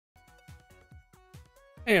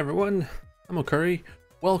Hey everyone, I'm Okuri.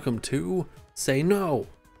 Welcome to Say No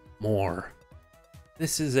More.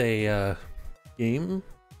 This is a game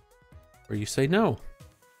where you say no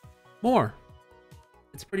more.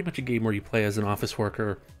 It's pretty much a game where you play as an office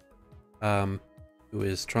worker who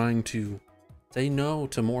is trying to say no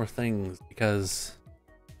to more things because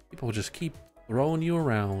people just keep throwing you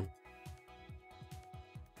around.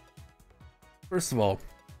 First of all,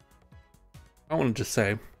 I want to just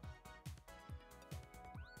say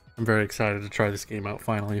I'm very excited to try this game out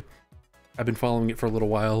finally. I've been following it for a little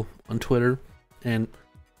while on Twitter, and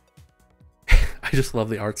I just love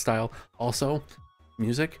the art style. Also,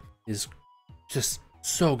 music is just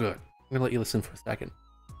so good. I'm gonna let you listen for a second.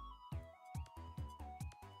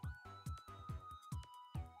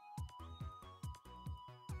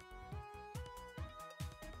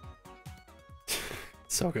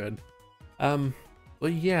 So good.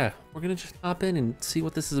 But yeah, we're gonna just hop in and see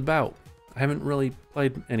what this is about. I haven't really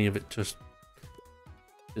played any of it, just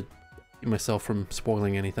to keep myself from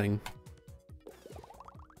spoiling anything.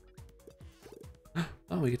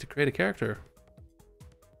 Oh, we get to create a character.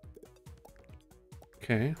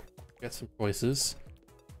 Okay, got some choices.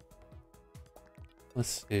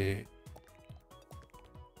 Let's see.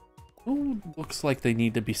 Oh, looks like they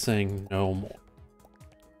need to be saying no more.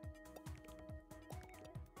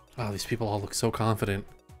 Oh, these people all look so confident.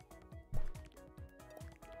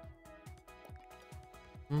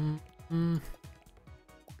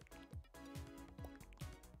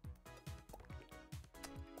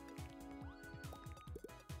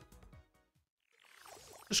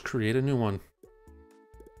 Just create a new one.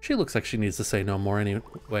 She looks like she needs to say no more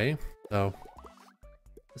anyway, so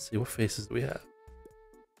let's see, what faces do we have?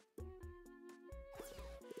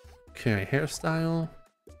 Okay, hairstyle.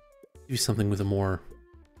 Do something with a more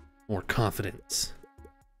confidence.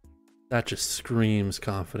 That just screams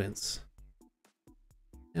confidence.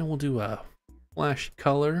 And we'll do a flashy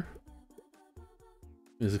color.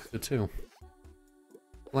 Music's good too.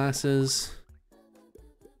 Glasses.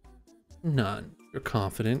 None. You're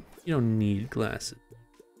confident. You don't need glasses.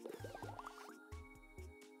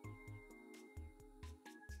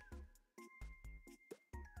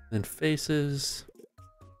 Then faces.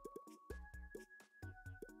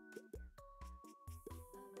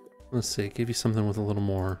 Let's see, give you something with a little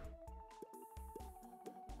more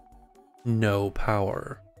no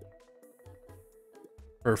power.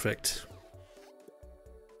 Perfect.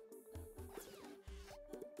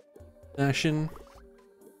 Fashion.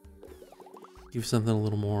 Give something a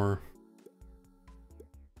little more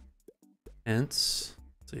tense.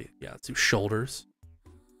 Let's see, yeah, let's do shoulders.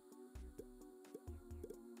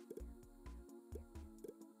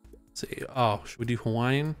 Let's see, oh, should we do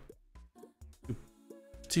Hawaiian?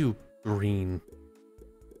 Do green.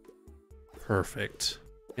 Perfect.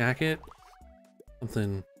 Jacket.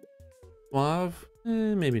 Something suave?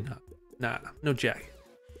 Maybe not. Nah, no jacket.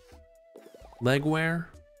 Leg wear.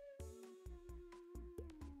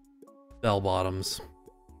 Bell bottoms.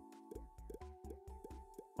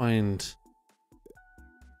 Find.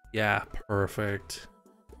 Yeah, perfect.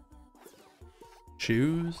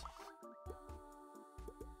 Shoes.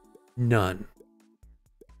 None.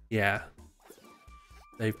 Yeah.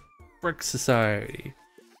 They frick society.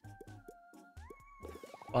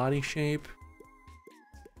 Body shape.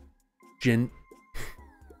 I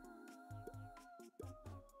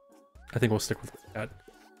think we'll stick with that.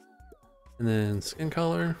 And then skin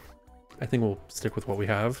color. I think we'll stick with what we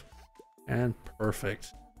have. And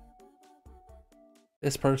perfect.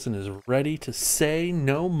 This person is ready to say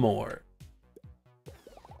no more.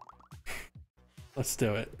 Let's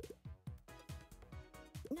do it.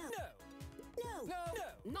 No. No.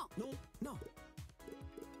 No. No. No.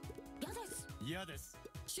嫌です。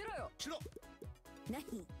しろよ。しろ。ない。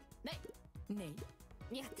ない。ね。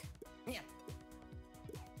にゃっ。にゃっ。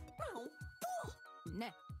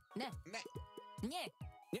ね。ね。ね。ね。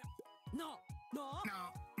ね。No. No.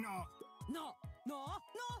 No. No. No.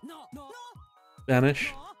 No. No.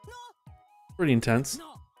 Spanish. No. Pretty intense.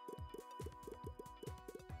 No.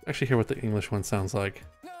 Actually hear what the English one sounds like.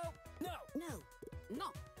 No. No. No.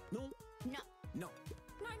 No. No. No.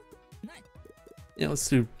 No. Yeah, let's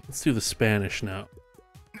do the Spanish now.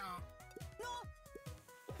 No.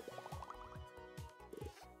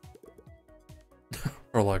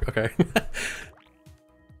 Prologue, okay.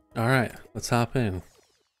 Alright, let's hop in.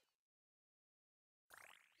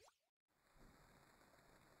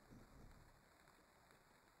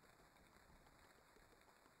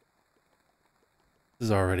 This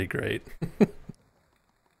is already great.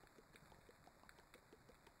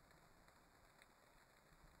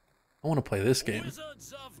 I want to play this game.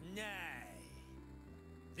 Wizards of Nay.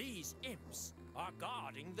 The These imps are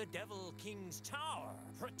guarding the Devil King's tower,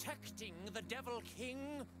 protecting the Devil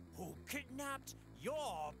King who kidnapped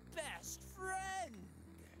your best friend.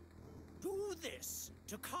 Do this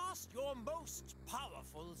to cast your most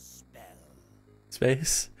powerful spell.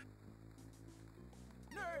 Space.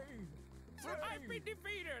 Nay! I've been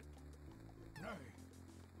defeated. Nay!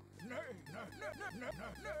 Nay! Nay! Nay!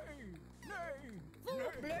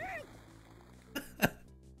 Nay! Nay!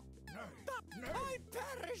 I'm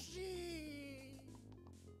perishing.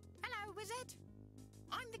 Hello, wizard.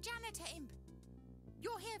 I'm the janitor imp.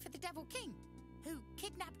 You're here for the Devil King, who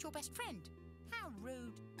kidnapped your best friend. How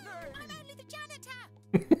rude. I'm only the janitor.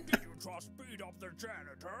 Did you just beat up the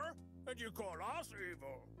janitor? And you call us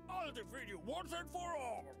evil? I'll defeat you once and for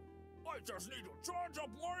all. I just need to charge up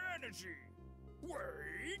my energy.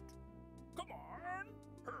 Wait. Come on.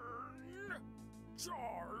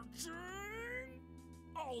 Charging.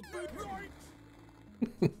 I'll be right.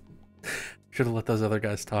 Should have let those other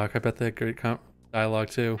guys talk. I bet they had great dialogue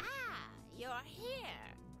too. Ah, you're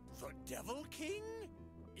here. The Devil King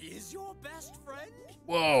is your best friend?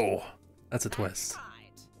 Whoa, that's a twist. That's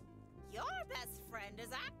right. Your best friend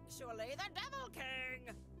is actually the Devil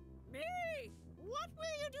King. Me? What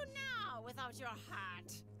will you do now without your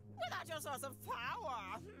hat? Without your source of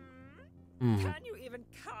power? Can you even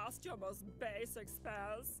cast your most basic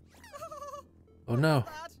spells? Oh no.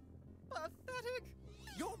 That pathetic.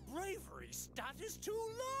 Your bravery stat is too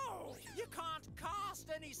low. You can't cast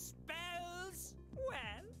any spells.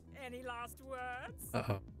 Well, any last words?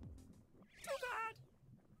 Uh-oh. Too bad.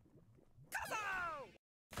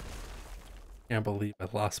 Kazow! Can't believe I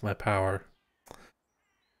lost my power.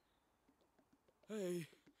 Hey,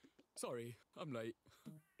 sorry, I'm late.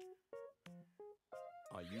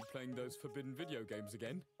 Are you playing those forbidden video games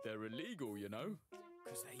again? They're illegal, you know?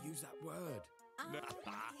 Because they use that word.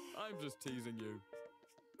 I'm just teasing you.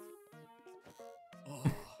 Oh,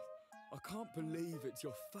 I can't believe it's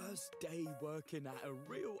your first day working at a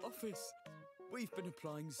real office. We've been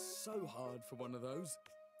applying so hard for one of those.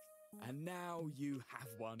 And now you have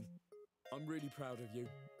one. I'm really proud of you.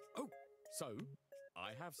 Oh, so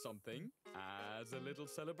I have something as a little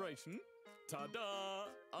celebration. Ta-da!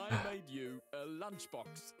 I made you a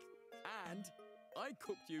lunchbox. And I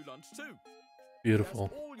cooked you lunch too. Beautiful.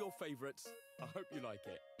 That's all your favorites. I hope you like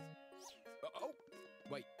it. Oh,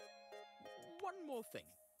 wait. One more thing.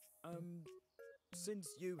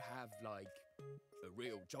 Since you have, like, a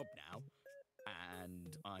real job now,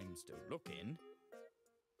 and I'm still looking,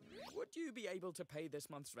 would you be able to pay this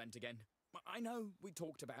month's rent again? I know we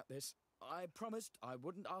talked about this. I promised I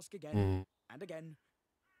wouldn't ask again, and again,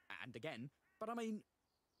 and again. But I mean,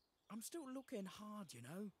 I'm still looking hard, you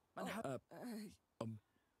know? And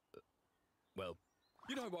well,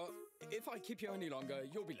 you know what? If I keep you any longer,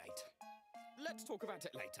 you'll be late. Let's talk about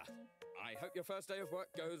it later. I hope your first day of work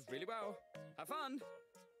goes really well. Have fun.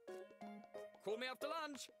 Call me after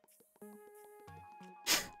lunch.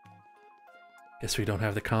 Guess we don't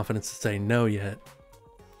have the confidence to say no yet.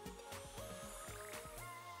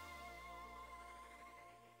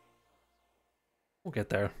 We'll get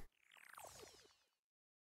there.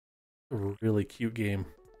 A really cute game.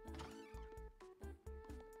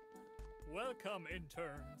 Welcome,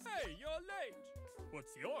 interns. Hey, you're late.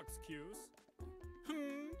 What's your excuse?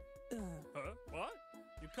 Huh? What?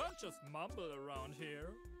 You can't just mumble around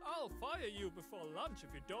here. I'll fire you before lunch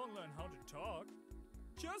if you don't learn how to talk.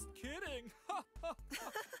 Just kidding.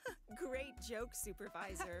 Great joke,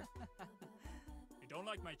 supervisor. You don't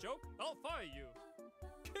like my joke? I'll fire you.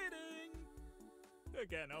 Kidding.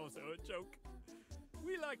 Again, also a joke.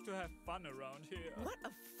 We like to have fun around here. What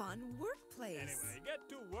a fun workplace. Anyway, get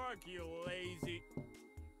to work, you lazy.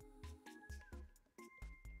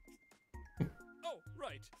 Oh,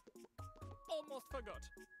 right. Almost forgot.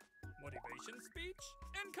 Motivation speech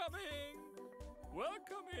incoming.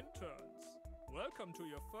 Welcome, interns. Welcome to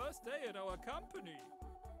your first day at our company.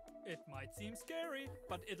 It might seem scary,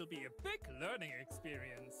 but it'll be a big learning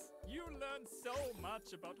experience. You learn so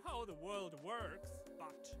much about how the world works,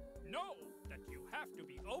 but know that you have to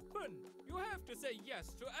be open. You have to say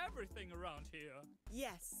yes to everything around here.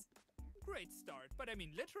 Yes. Great start, but I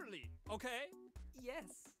mean literally, okay?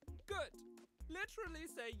 Yes. Good. Literally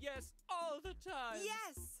say yes all the time.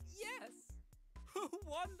 Yes. Yes.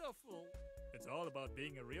 Wonderful. It's all about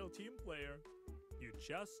being a real team player. You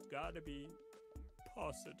just gotta be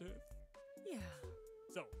positive. Yeah.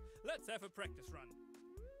 So, let's have a practice run.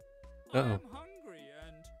 Uh-oh. I'm hungry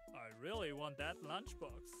and I really want that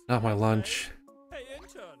lunchbox. Not my Okay? lunch. Hey,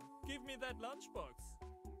 intern, give me that lunchbox.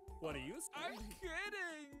 What are you? I'm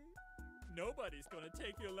kidding. Nobody's gonna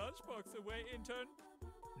take your lunchbox away, intern.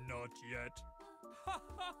 Not yet.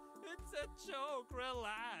 It's a joke,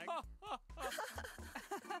 relax.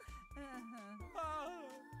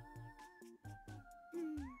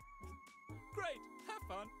 Great, have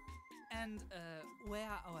fun. And where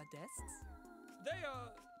are our desks? They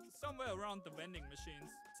are somewhere around the vending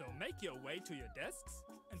machines. So make your way to your desks,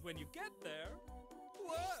 and when you get there,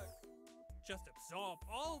 work. Just absorb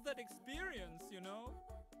all that experience, you know?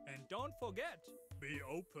 And don't forget, be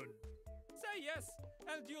open. Say yes,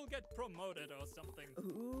 and you'll get promoted or something.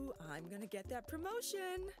 Ooh, I'm gonna get that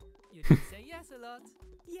promotion. You did say yes a lot.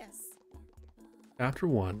 Yes. Chapter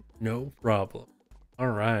 1, no problem.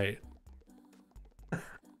 Alright. It'd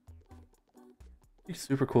be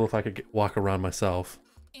super cool if I could walk around myself.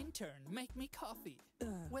 Intern, make me coffee.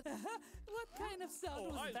 What kind of sound Oh,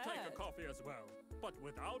 was I'll that? take a coffee as well, but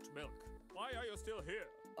without milk. Why are you still here?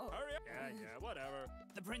 Oh. Hurry up. Yeah, whatever.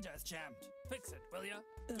 The printer is jammed. Fix it, will ya?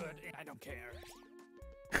 Good, I don't care.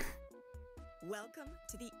 Welcome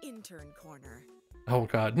to the intern corner. Oh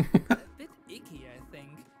god. A bit icky, I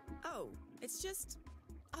think. Oh, it's just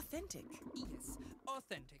authentic. Yes,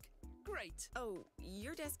 authentic. Great. Oh,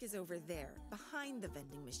 your desk is over there, behind the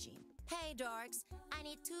vending machine. Hey, dorks. I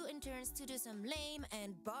need 2 interns to do some lame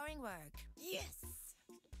and boring work. Yes!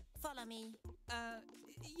 Follow me.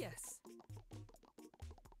 Yes.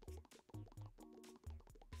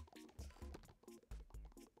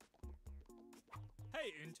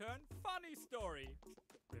 Hey, intern, funny story.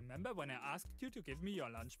 Remember when I asked you to give me your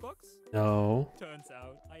lunchbox? No. Turns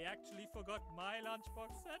out I actually forgot my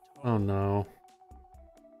lunchbox at home. Oh no.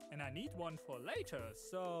 And I need one for later,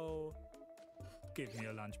 so give me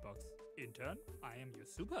a lunchbox. Intern, I am your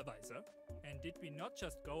supervisor. And did we not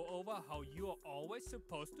just go over how you're always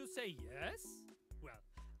supposed to say yes? Well,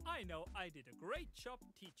 I know I did a great job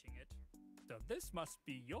teaching it. So this must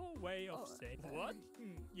be your way of saying what?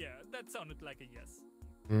 Yeah, that sounded like a yes.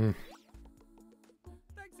 Mm.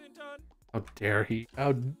 Thanks, intern. How dare he?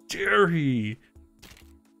 How dare he?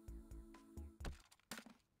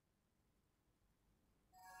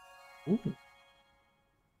 Ooh.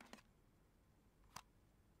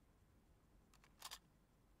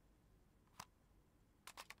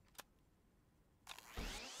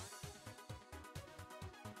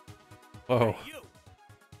 Whoa. Hey, you!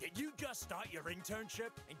 Did you just start your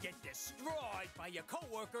internship and get destroyed by your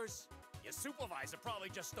coworkers? Your supervisor probably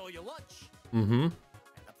just stole your lunch. Mm-hmm. And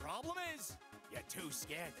the problem is, you're too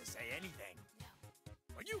scared to say anything.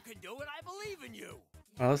 But you can do it, I believe in you.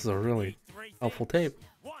 Wow, this is a really Need 3 helpful things. tape.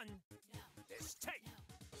 1, this tape.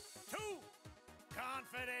 2,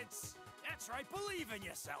 confidence. That's right, believe in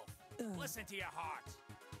yourself. Listen to your heart.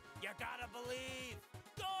 You gotta believe.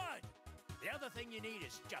 Good. The other thing you need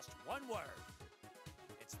is just one word.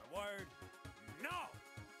 It's the word no.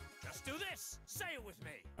 Just do this. Say it with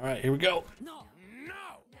me. All right, here we go. No.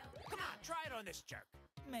 No. Come on, try it on this jerk.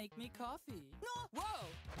 Make me coffee. No. Whoa.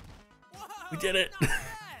 Whoa. We did it. Not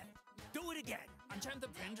bad. Do it again. Unjammed the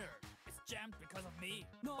printer. It's jammed because of me.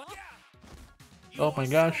 No. Yeah. You Oh my are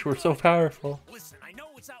gosh, we're so good. powerful. Listen, I know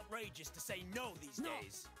it's outrageous to say no these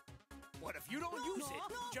days. But if you don't use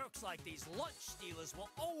it, jerks like these lunch stealers will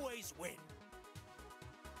always win.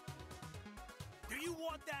 Do you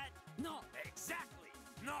want that? No. Exactly.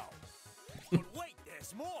 No. But wait,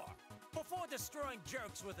 there's more. Before destroying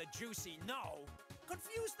jerks with a juicy no,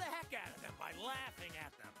 confuse the heck out of them by laughing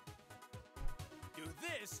at them. Do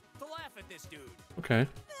this to laugh at this dude. Okay.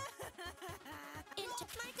 Into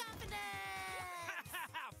my confidence.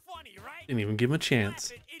 Funny, right? Didn't even give him a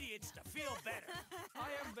chance. Laugh at idiots to feel better. I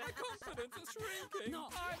am their confidence is shrinking. No.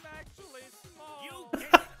 I'm actually small. You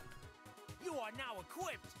get it. You are now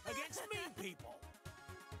equipped against mean people.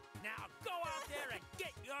 Now go out there and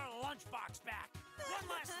get your lunchbox back. One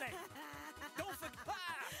last thing. Don't forget.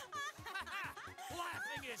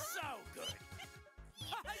 Laughing is so good.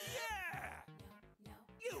 Yeah.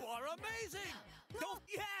 You are amazing. Don't.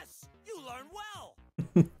 Yes. You learn well.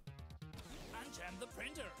 Unjam the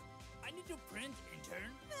printer. I need to print,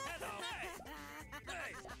 intern. Hello.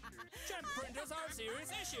 Hey, jam printers are a serious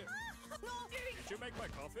issue. Did you make my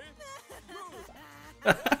coffee?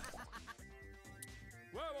 Rude.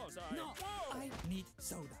 Where was I? No. Whoa. I need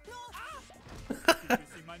soda. Did you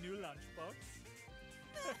see my new lunchbox?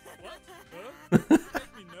 What? Huh?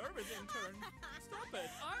 Make me nervous, intern. Stop it.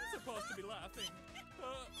 I'm supposed to be laughing.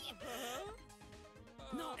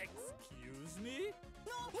 No. Excuse me?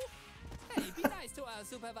 Hey, be nice to our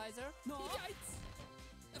supervisor. No.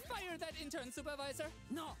 Yikes. Fire that intern supervisor.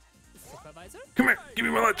 No. Supervisor? Come here. Give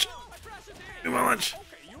me my lunch. My trash is here. Give me my lunch.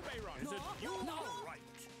 Okay, you may run. Is it you? No. All right.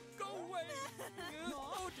 Go away.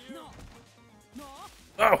 Oh dear. No. No.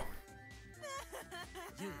 Oh.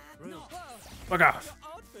 Fuck off.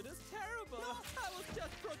 Your outfit is terrible. I was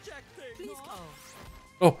just projecting. Please go.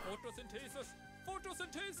 Oh, Photosynthesis.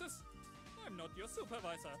 Photosynthesis. I'm not your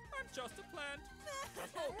supervisor. I'm just a plant.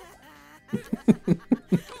 Just hope.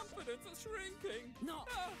 Confidence is shrinking. No.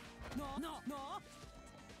 No.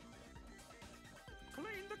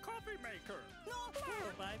 Clean the coffee maker. Oh,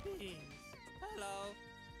 my beans. Hello.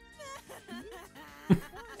 Why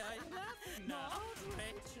are you laughing now?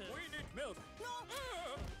 Outrageous. We need milk.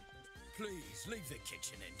 Please leave the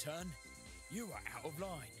kitchen, intern. You are out of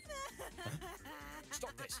line. Huh?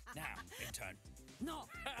 Stop this now, intern. No.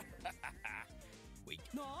 Weak.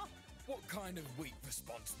 No. What kind of weak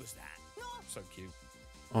response was that? So cute.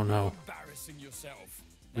 oh no. Embarrassing yourself.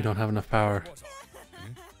 We don't have enough power. What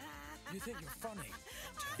of? You think you're funny,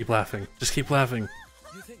 intern? Keep laughing. Just keep laughing.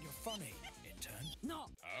 You think you're funny, intern? No.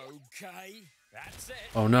 Okay, that's it.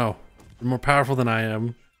 Oh no. You're more powerful than I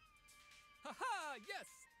am. Haha, yes.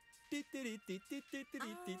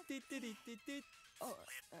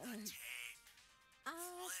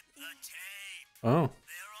 Oh,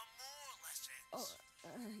 Oh.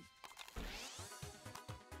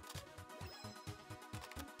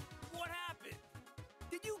 What happened?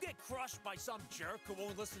 Did you get crushed by some jerk who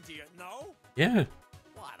won't listen to you? No? Yeah.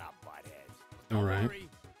 What a butthead. All Don't right. worry.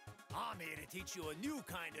 I'm here to teach you a new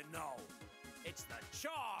kind of no. It's the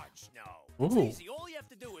charge no. It's Ooh. easy. All you have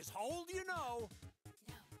to do is hold your no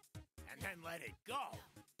and then let it go.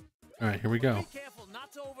 All right, here we go. Be careful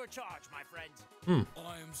not to overcharge, my friend.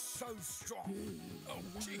 I am so strong. Oh,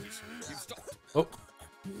 jeez. You've stopped. Oh,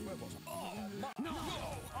 Where was I? Oh, my. No.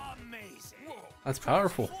 Amazing. Whoa. that's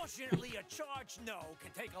powerful. Fortunately, a charged no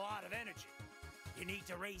can take a lot of energy. You need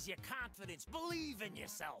to raise your confidence, believe in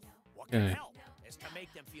yourself. What can Okay. help is to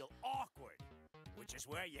make them feel awkward, which is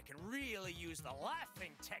where you can really use the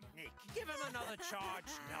laughing technique. Give him another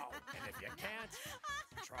charged no, and if you can't,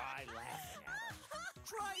 try laughing at him.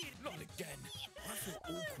 Try it. Not again. I feel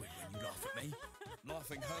awkward when you laugh at me.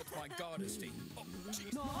 Laughing hurts my guard esteem. Oh,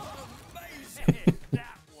 jeez. Amazing.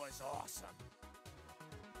 That was awesome.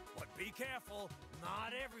 But be careful,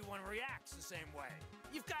 not everyone reacts the same way.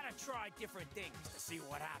 You've got to try different things to see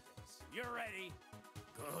what happens. You're ready?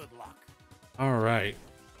 Good luck. All right.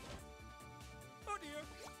 Oh dear.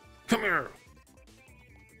 Come here.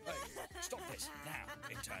 Hey, stop this now,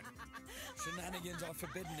 intern. Shenanigans are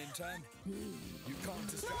forbidden, intern. You can't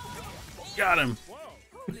distract. Got him. Whoa.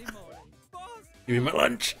 Holy moly. Boss. Give me my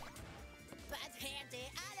lunch.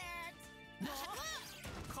 Bad-handed alert!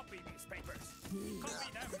 Copy these papers.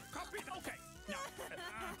 Copy them. Copy them. Okay. Now.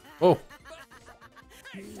 Oh,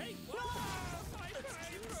 Hey, take one. My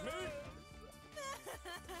favorite.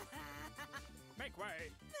 Make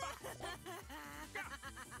way.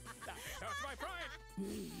 That hurts my pride.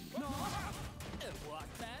 What,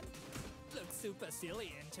 man? Looks super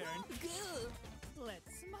silly, intern.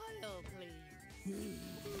 Let's smile, please.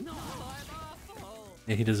 No, I'm awful.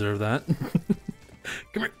 yeah, he deserved that.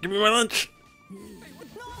 Come here, give me my lunch.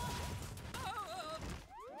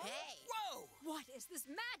 Hey! Whoa! What is this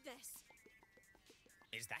madness?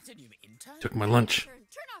 Is that a new intern? Took my lunch.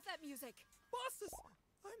 Turn off that music. Bosses,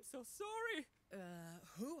 I'm so sorry.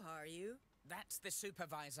 Who are you? That's the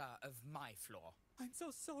supervisor of my floor. I'm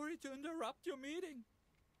so sorry to interrupt your meeting.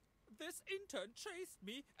 This intern chased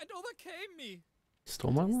me and overcame me.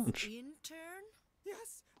 Stole my lunch. Intern?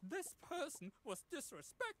 Yes, this person was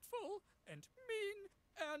disrespectful and mean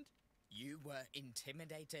and You were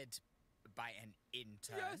intimidated by an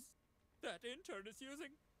intern? yes, that intern is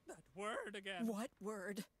using that word again. What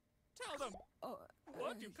word? Tell them.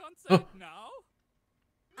 What, you can't say Oh. it now?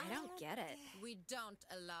 I don't get it. We don't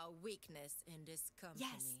allow weakness in this company.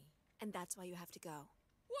 Yes, and that's why you have to go.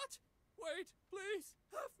 What? Wait, please,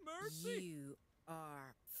 have mercy. You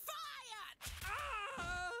are Fired! Ah!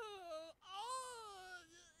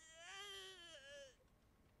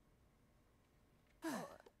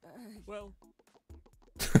 Well,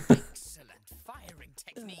 Excellent firing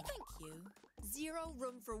technique. Thank you. Zero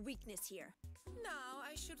room for weakness here. Now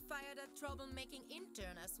I should fire that troublemaking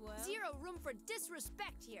intern as well. Zero room for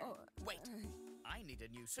disrespect here. Wait, I need a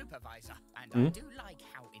new supervisor, and I do like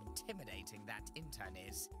how intimidating that intern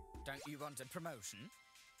is. Don't you want a promotion?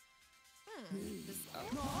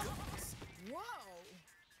 Whoa!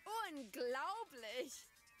 Unglaublich!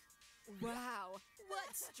 Wow,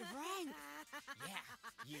 what strength! Yeah,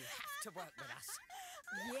 you have to work with us.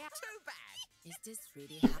 Yeah. Too bad. Is this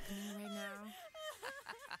really happening right now?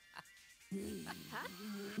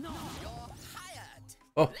 You're hired.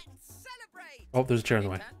 Oh, Let's celebrate. oh, there's a chair in the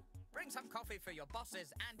way. Intern, bring some coffee for your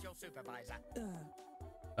bosses and your supervisor.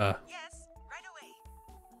 Yes, right away.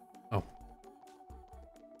 Oh,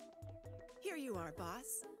 Here you are,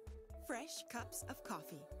 boss. Fresh cups of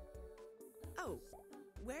coffee. Oh,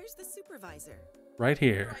 where's the supervisor? Right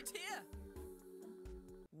here. Right here.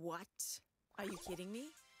 What? Are you kidding me?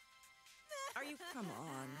 Are you? Come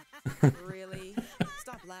on. Really?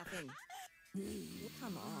 Stop laughing.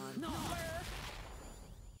 Come on.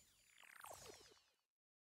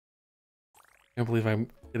 Can't believe I'm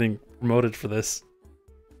getting promoted for this.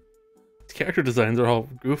 These character designs are all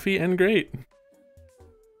goofy and great.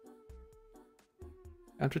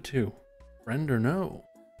 Chapter 2. Friend or no?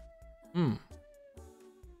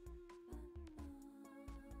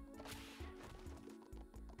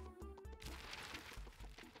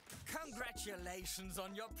 Congratulations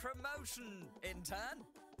on your promotion, intern.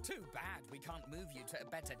 Too bad we can't move you to a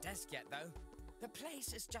better desk yet, though. The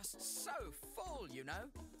place is just so full, you know.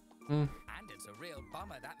 And it's a real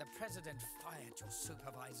bummer that the president fired your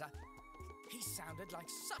supervisor. He sounded like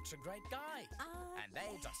such a great guy. And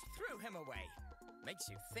they just threw him away. Makes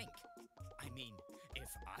you think. I mean, if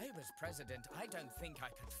I was president, I don't think I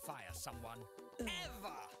could fire someone.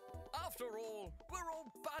 Ever! After all, we're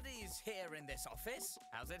all buddies here in this office.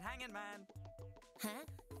 How's it hanging, man? Huh?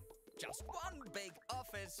 Just one big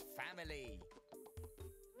office family.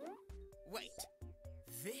 Wait,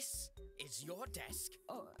 this is your desk?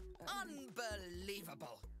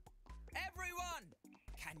 Unbelievable! Everyone,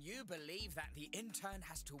 can you believe that the intern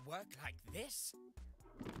has to work like this?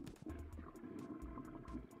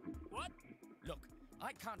 What? Look,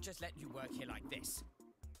 I can't just let you work here like this.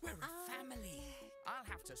 We're a family. I'll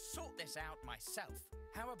have to sort this out myself.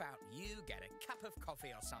 How about you get a cup of coffee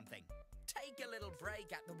or something? Take a little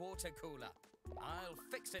break at the water cooler. I'll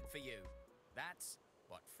fix it for you. That's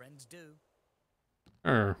what friends do.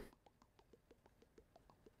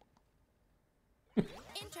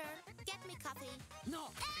 Intern, get me coffee. No.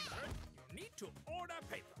 You need to order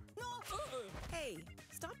paper. No! Hey,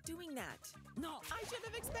 stop doing that. No, I should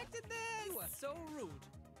have expected this. you are so rude.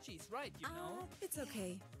 She's right, you know. It's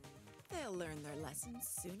okay. They'll learn their lessons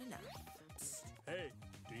soon enough. Hey,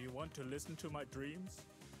 do you want to listen to my dreams?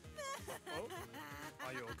 Oh,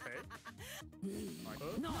 are you okay?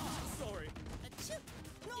 No, Sorry.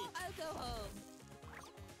 No, I'll go home.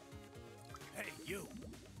 Hey, you.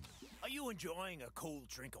 Are you enjoying a cold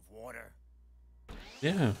drink of water?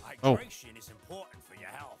 Yeah. Oh. Hydration is important for your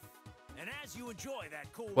health. And as you enjoy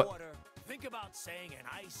that cool What? water, think about saying an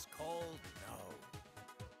ice cold no.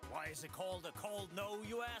 Why is it called a cold no,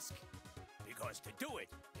 you ask? Because to do it,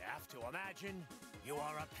 you have to imagine you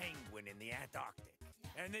are a penguin in the Antarctic.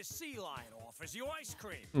 And this sea lion offers you ice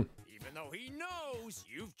cream, even though he knows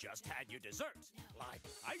you've just had your dessert. Like,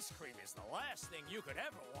 ice cream is the last thing you could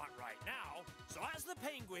ever want right now. So as the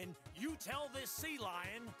penguin, you tell this sea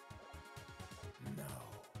lion, no,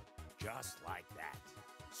 just like that.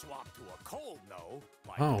 Swap to a cold no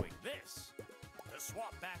by doing this. To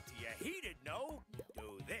swap back to your heated no, do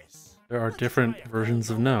this. There are different versions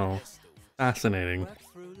of no. Fascinating. work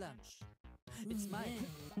through lunch. It's my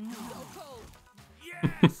so cold.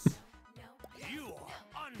 Yes! You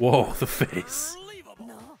are Whoa, the face. unbelievable.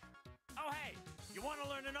 No. Oh, hey, you want to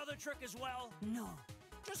learn another trick as well? No.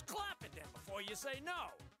 Just clap at them before you say no.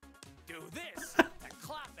 Do this to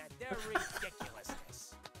clap at their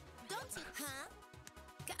ridiculousness. Don't you, huh?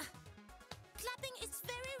 Clapping is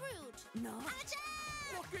very rude. No.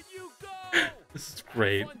 Aja! Look at you go! This is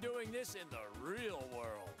great. Have fun doing this in the real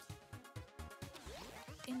world.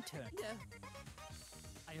 Intern.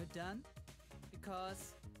 Are you done?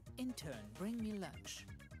 Because, intern, bring me lunch.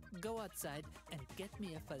 Go outside and get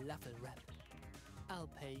me a falafel wrap. I'll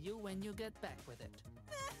pay you when you get back with it.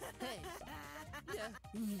 Hey.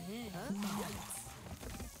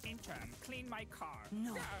 Intern, clean my car.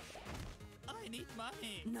 No. I need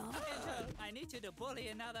money. No. Intern, I need you to bully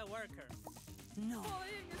another worker. No.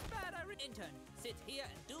 Bullying is bad. Intern, sit here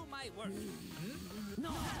and do my work.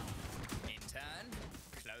 No. Intern,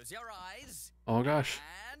 close your eyes. Oh gosh.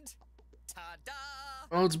 And ta-da!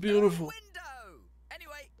 Oh, it's beautiful. Window.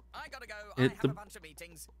 Anyway, I gotta go. It- I have the- a bunch of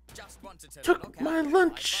meetings. Just wanted to Took look my out.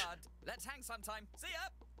 lunch. Bye, bud. Let's hang sometime. See ya.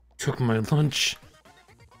 Took my lunch.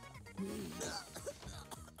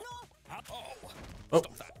 Oh.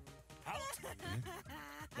 Stop that. Out.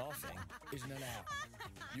 Laughing isn't allowed.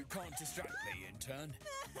 You can't distract me, intern.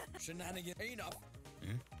 Shenanigans enough.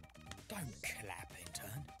 Don't clap,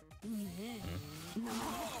 intern.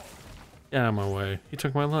 Get out of my way. He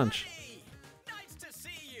took my lunch. Hey, nice to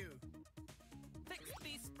see you. Fix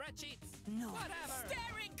these spreadsheets. No. Whatever.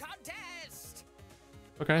 Staring contest.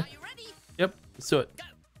 Okay. Are you ready? Yep. Let's do it. Go.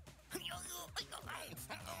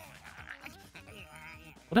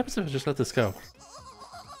 What happens if I just let this go?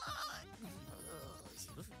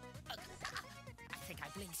 I think I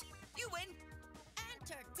blinked. You win.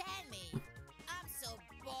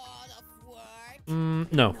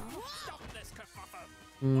 No. Stop this kerfuffle!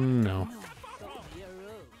 No.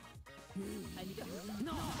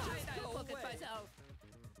 No, I forget myself.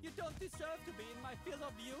 You don't deserve to be in my field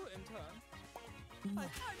of view, intern. I'm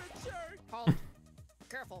a jerk. Halt.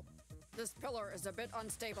 Careful. This pillar is a bit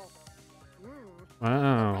unstable.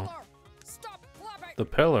 Wow. Pillar, stop flopping! The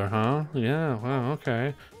pillar, huh? Yeah, wow,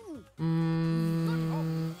 okay.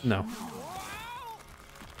 No.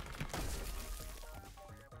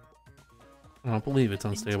 I don't believe it's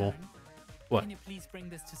unstable. Intern, What? Can you please bring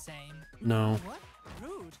this to same? No. What?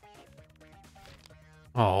 Rude.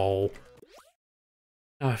 Oh.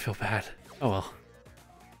 Now I feel bad. Oh well.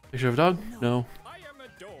 Picture of a dog? No. I am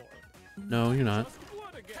a door. No, you're not. Just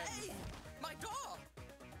what again? Hey, my door!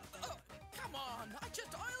 Oh, come on, I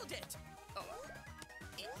just oiled it.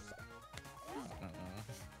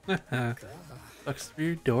 Sucks for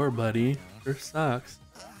your door, buddy. Sure sucks.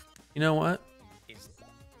 You know what? Is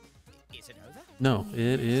it over? No,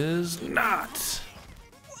 it is not.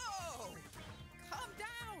 Whoa! Calm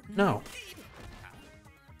down. No.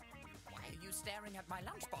 Why are you staring at my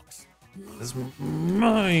lunchbox? It's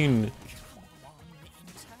mine.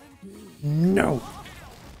 No.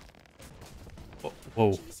 Oh,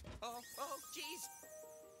 whoa. Jeez. Oh, jeez.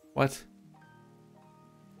 What?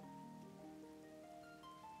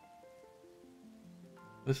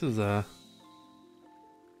 This is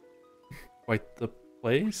quite the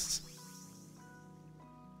place.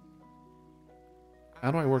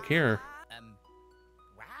 How do I work here?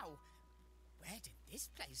 Wow. Where did this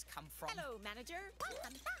place come from? Hello, manager.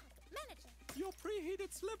 Welcome back, manager. Your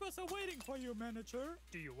preheated slippers are waiting for you, manager.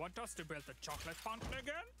 Do you want us to build the chocolate fountain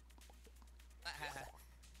again?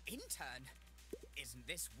 Intern? Isn't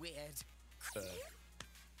this weird?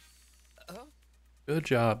 Good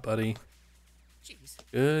job, buddy. Jeez.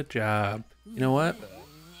 Good job. You know what?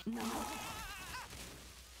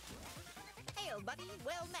 Hail, buddy.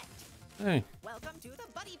 Well met. Hey, Welcome to the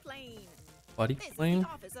Buddy Plane. buddy This is plane. the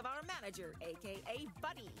office of our manager, aka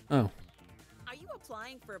Buddy. Oh, Are you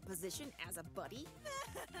applying for a position as a buddy?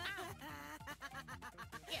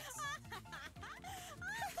 Yes.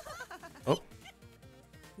 oh.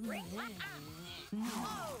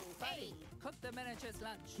 Oh, hey. Cook the manager's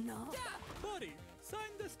lunch. Buddy, sign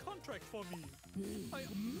this contract for me.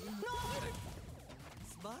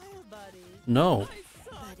 Smile, buddy. No.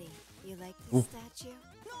 Buddy, you like the statue?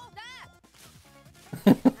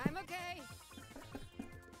 I'm okay.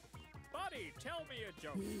 Buddy, tell me a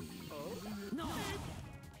joke. Oh? No.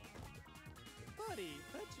 Buddy,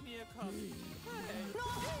 fetch me a coffee. Hey.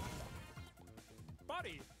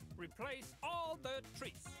 Buddy, replace all the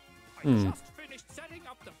trees. I Hmm. just finished setting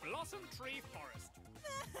up the blossom tree forest.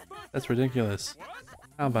 That's ridiculous. What?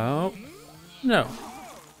 How about no?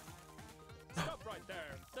 Stop right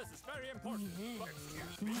there. This is very important.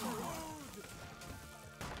 Excuse me.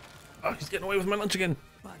 Oh, he's getting away with my lunch again.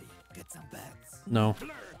 Buddy, get some bats. No.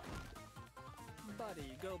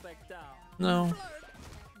 Buddy, go back down. No.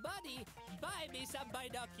 Buddy, buy me some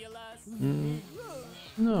binoculars.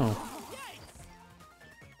 No.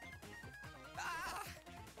 Ah!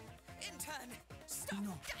 Intern, stop!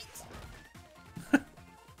 Gate!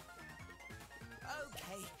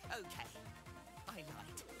 Okay. I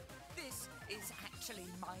lied. This is actually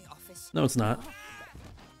my office. No, it's not.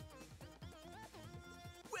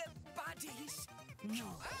 We're buddies.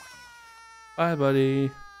 Bye,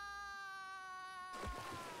 buddy.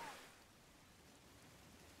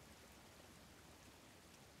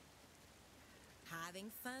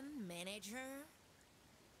 Having fun, manager?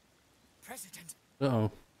 President.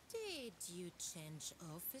 Uh-oh. Did you change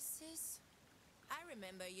offices? I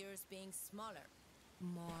remember yours being smaller,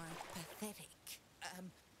 more pathetic.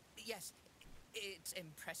 Yes. It's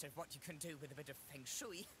impressive what you can do with a bit of feng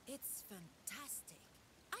shui. It's fantastic.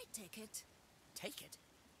 I take it. Take it.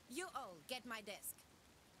 You all get my desk.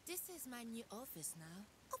 This is my new office now.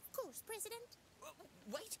 Of course, President.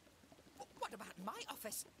 Wait. What about my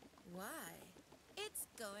office? Why? It's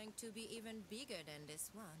going to be even bigger than this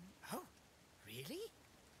one. Oh, really?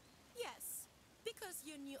 Yes, because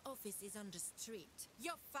your new office is on the street.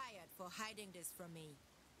 You're fired for hiding this from me.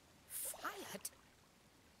 Fired?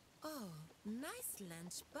 Oh, nice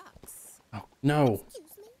lunchbox. Oh, no.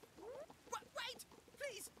 Excuse me? Wait!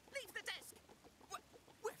 Please, leave the desk!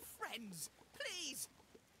 We're friends! Please!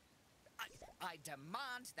 I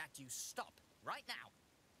demand that you stop right now.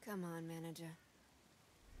 Come on, manager.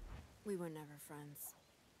 We were never friends.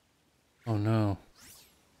 Oh, no.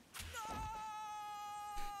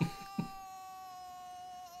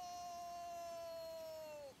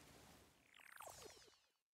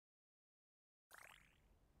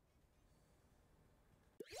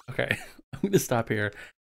 Okay, I'm gonna stop here.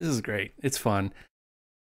 This is great. It's fun.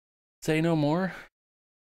 Say no more?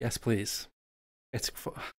 Yes, please. It's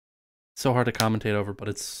so hard to commentate over, but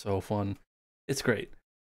it's so fun. It's great.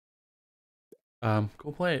 Go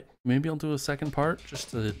play it. Maybe I'll do a second part just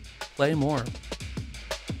to play more.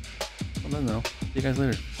 I don't know. See you guys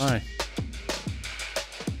later. Bye.